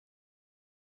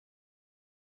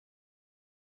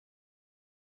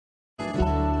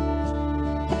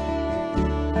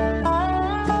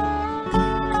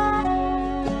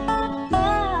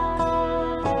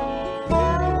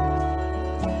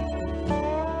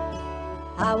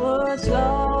I was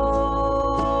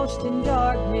lost in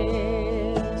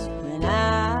darkness when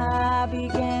I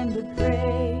began to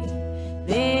pray.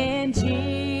 Then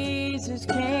Jesus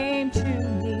came to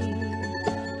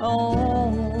me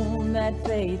on that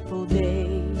faithful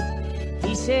day.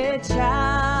 He said,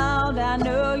 "Child, I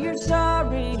know you're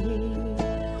sorry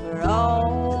for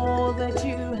all that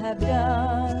you have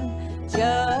done.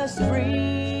 Just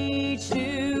reach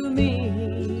to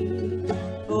me,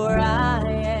 for I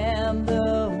am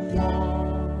the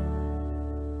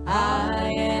one.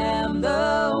 I am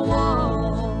the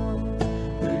one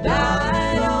who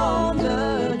died on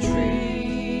the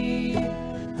tree.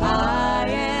 I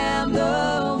am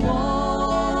the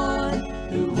one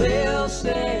who will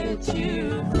set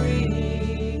you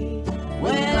free.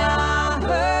 When I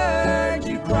heard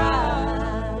you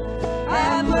cry,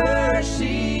 have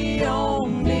mercy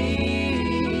on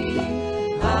me.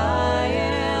 I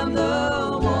am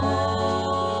the one.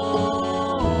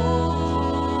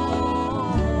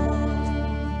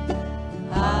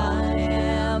 I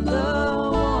am the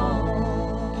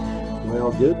one."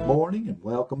 Well, good morning and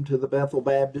welcome to the Bethel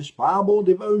Baptist Bible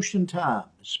Devotion Time.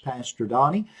 This is Pastor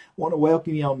Donnie. I want to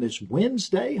welcome you on this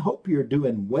Wednesday. Hope you're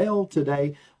doing well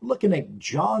today. Looking at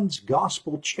John's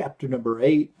Gospel, chapter number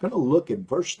 8. Going to look at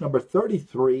verse number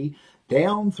 33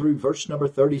 down through verse number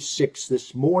 36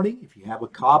 this morning. If you have a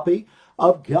copy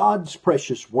of God's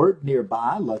precious word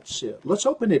nearby, let's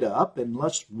open it up and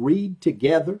let's read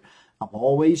together. I've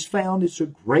always found it's a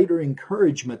greater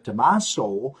encouragement to my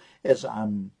soul as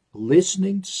I'm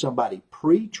listening to somebody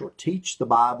preach or teach the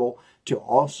Bible to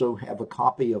also have a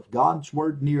copy of God's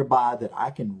Word nearby that I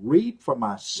can read for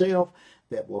myself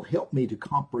that will help me to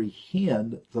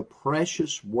comprehend the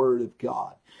precious Word of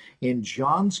God. In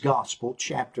John's Gospel,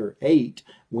 chapter 8,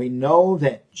 we know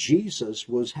that Jesus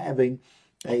was having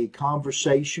a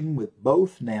conversation with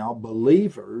both now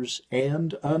believers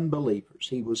and unbelievers.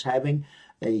 He was having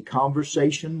a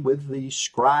conversation with the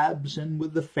scribes and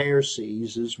with the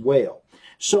Pharisees as well.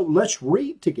 So let's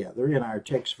read together in our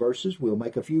text verses. We'll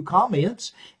make a few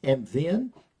comments and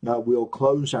then we'll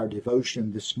close our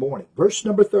devotion this morning. Verse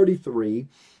number 33,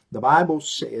 the Bible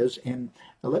says, and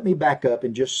let me back up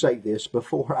and just say this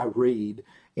before I read.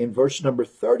 In verse number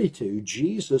 32,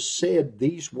 Jesus said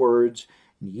these words,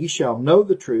 "Ye shall know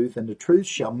the truth, and the truth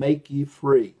shall make you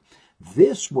free."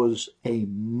 This was a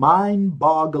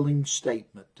mind-boggling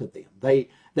statement to them. They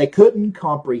couldn't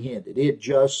comprehend it.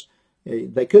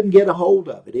 They couldn't get a hold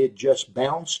of it. It just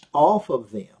bounced off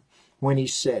of them when he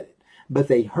said it. But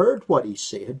they heard what he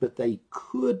said, but they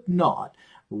could not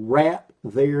wrap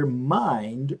their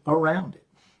mind around it.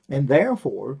 And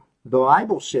therefore, the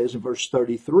Bible says in verse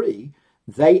 33,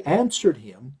 they answered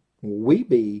him, "We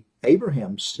be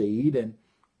Abraham's seed, and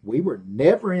we were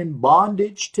never in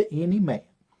bondage to any man.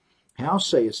 How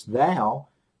sayest thou,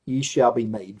 ye shall be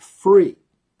made free?"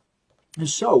 And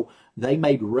so they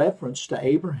made reference to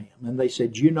Abraham, and they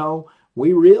said,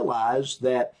 we realize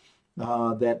that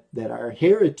our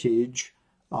heritage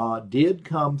did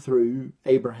come through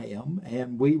Abraham,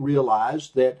 and we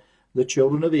realize that the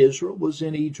children of Israel was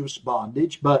in Egypt's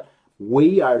bondage, but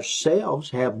we ourselves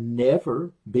have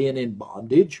never been in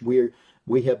bondage. We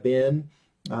have been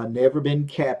never been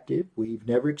captive. We've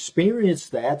never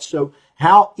experienced that. So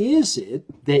how is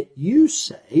it that you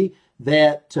say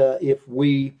that if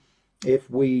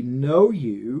we know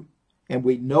you and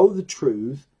we know the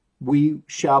truth, we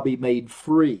shall be made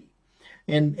free?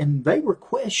 And they were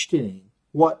questioning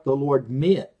what the Lord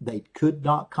meant. They could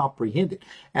not comprehend it.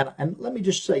 And let me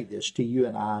just say this to you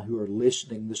and I who are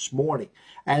listening this morning.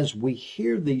 As we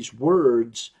hear these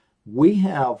words, we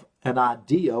have an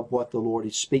idea of what the Lord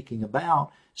is speaking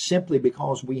about simply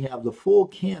because we have the full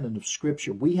canon of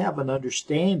Scripture. We have an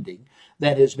understanding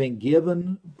that has been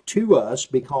given to us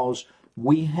because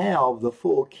we have the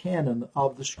full canon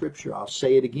of the Scripture. I'll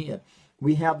say it again.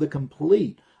 We have the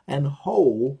complete and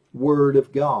whole Word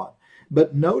of God.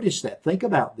 But notice that. Think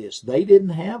about this. They didn't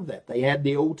have that. They had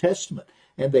the Old Testament,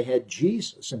 and they had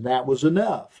Jesus, and that was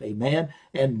enough. Amen?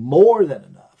 And more than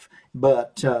enough.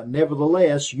 But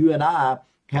nevertheless, you and I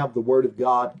have the Word of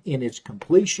God in its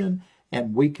completion,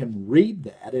 and we can read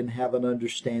that and have an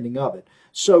understanding of it.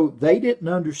 So they didn't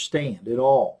understand at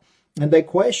all. And they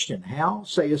questioned, "How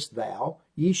sayest thou,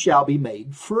 ye shall be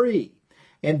made free?"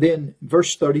 And then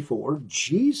verse 34,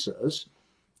 Jesus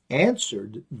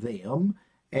answered them,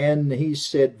 and he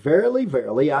said, "Verily,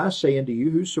 verily, I say unto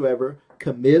you, whosoever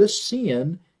committeth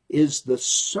sin is the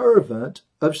servant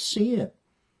of sin.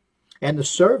 And the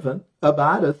servant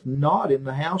abideth not in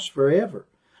the house forever,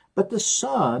 but the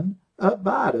Son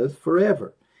abideth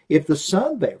forever. If the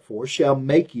Son therefore shall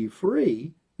make you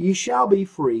free, ye shall be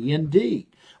free indeed.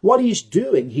 What he's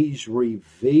doing, he's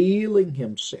revealing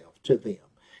himself to them.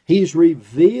 He's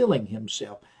revealing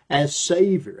himself as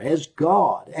Savior, as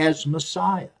God, as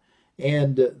Messiah.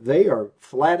 And they are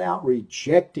flat out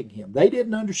rejecting him. They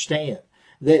didn't understand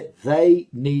that they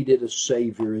needed a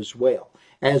Savior as well.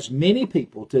 As many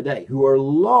people today who are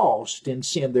lost in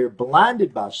sin, they're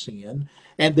blinded by sin,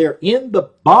 and they're in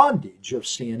the bondage of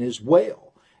sin as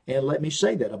well. And let me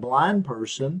say that a blind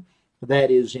person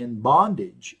that is in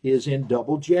bondage is in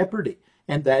double jeopardy.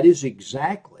 And that is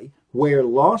exactly where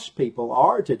lost people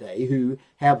are today, who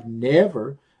have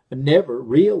never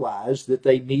realized that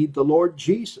they need the Lord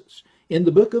Jesus. In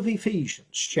the book of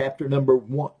Ephesians, chapter number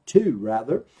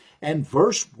 2, and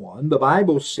verse 1, the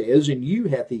Bible says, "And you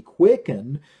hath he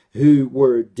quickened who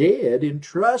were dead in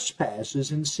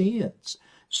trespasses and sins."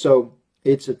 So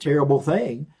it's a terrible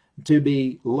thing to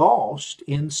be lost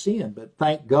in sin. But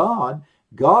thank God,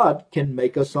 God can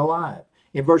make us alive.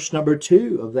 In verse number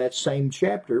 2 of that same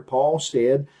chapter, Paul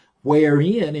said,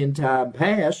 "Wherein in time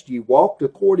past ye walked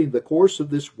according to the course of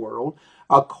this world,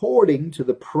 according to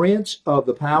the prince of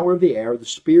the power of the air, the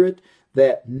spirit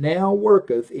that now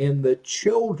worketh in the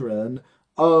children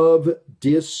of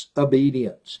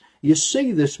disobedience." You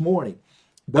see this morning,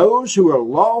 those who are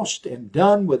lost and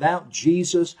done without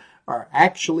Jesus are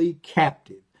actually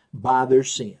captive by their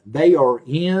sin. They are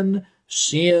in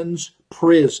sin's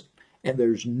prison, and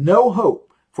there's no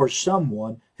hope for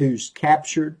someone who's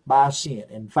captured by sin.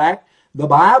 In fact, the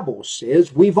Bible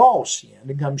says we've all sinned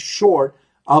and come short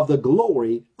of the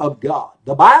glory of God.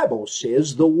 The Bible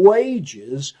says the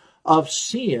wages of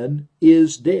sin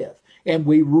is death. And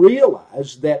we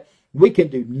realize that we can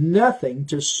do nothing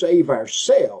to save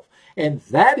ourselves. And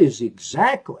that is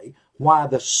exactly why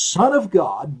the Son of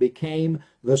God became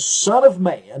the Son of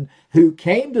Man, who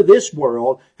came to this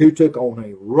world, who took on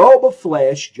a robe of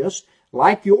flesh, just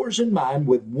like yours and mine,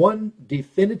 with one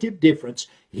definitive difference.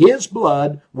 His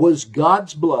blood was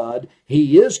God's blood.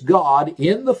 He is God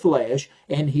in the flesh,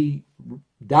 and He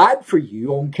died for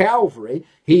you on Calvary.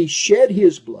 He shed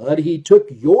His blood. He took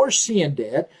your sin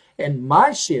debt and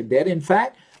my sin debt. In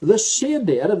fact, the sin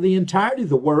debt of the entirety of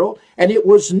the world, and it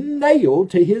was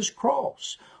nailed to His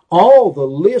cross. All the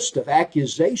list of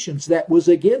accusations that was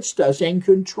against us and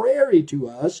contrary to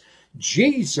us,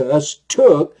 Jesus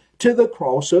took to the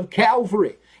cross of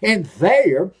Calvary. And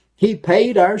there He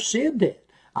paid our sin debt.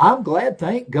 I'm glad,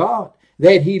 thank God,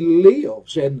 that He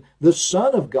lives, and the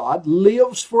Son of God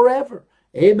lives forever.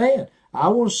 Amen. I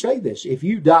want to say this. If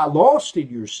you die lost in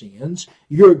your sins,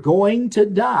 you're going to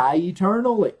die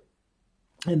eternally.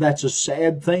 And that's a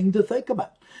sad thing to think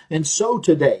about. And so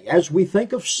today, as we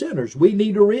think of sinners, we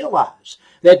need to realize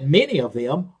that many of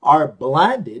them are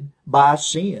blinded by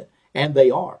sin. And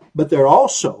they are. But they're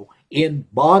also in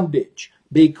bondage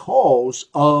because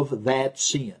of that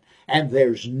sin. And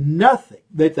there's nothing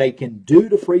that they can do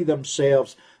to free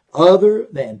themselves other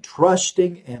than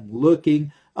trusting and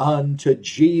looking unto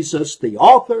Jesus, the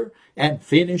author and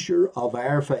finisher of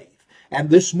our faith. And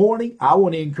this morning, I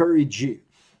want to encourage you.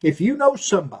 If you know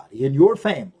somebody in your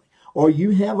family, or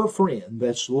you have a friend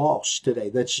that's lost today,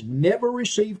 that's never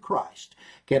received Christ,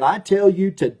 can I tell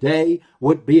you today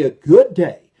would be a good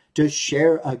day to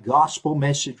share a gospel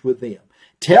message with them.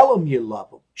 Tell them you love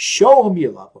them. Show them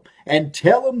you love them. And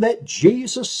tell them that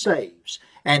Jesus saves.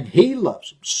 And He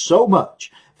loves them so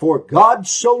much. For God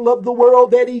so loved the world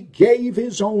that He gave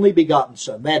His only begotten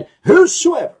Son, that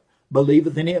whosoever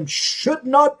believeth in Him should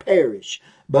not perish,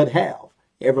 but have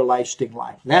everlasting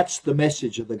life. That's the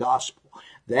message of the gospel.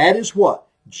 That is what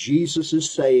Jesus is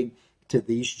saying to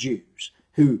these Jews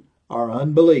who are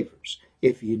unbelievers.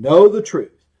 If you know the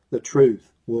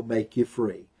truth will make you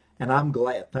free. And I'm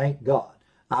glad, thank God,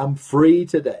 I'm free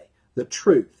today. The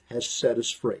truth has set us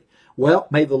free. Well,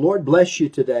 may the Lord bless you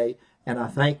today, and I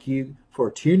thank you for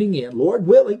tuning in. Lord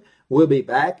willing, we'll be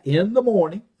back in the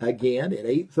morning again at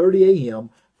 8:30 a.m.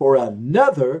 for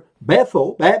another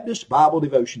Bethel Baptist Bible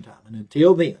Devotion Time. And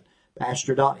until then,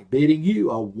 Pastor Donnie bidding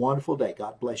you a wonderful day.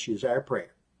 God bless you is our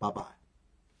prayer. Bye-bye.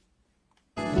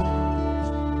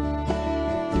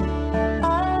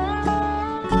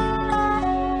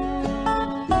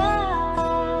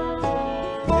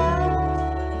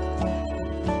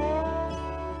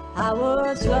 I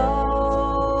was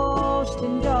lost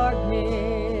in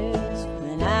darkness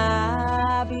when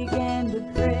I began to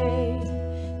pray.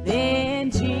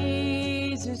 Then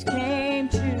Jesus came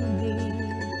to me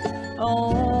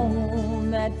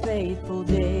on that faithful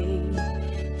day.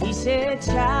 He said,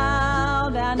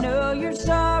 "Child, I know you're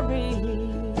sorry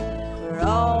for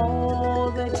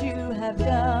all that you have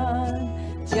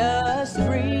done. Just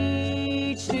breathe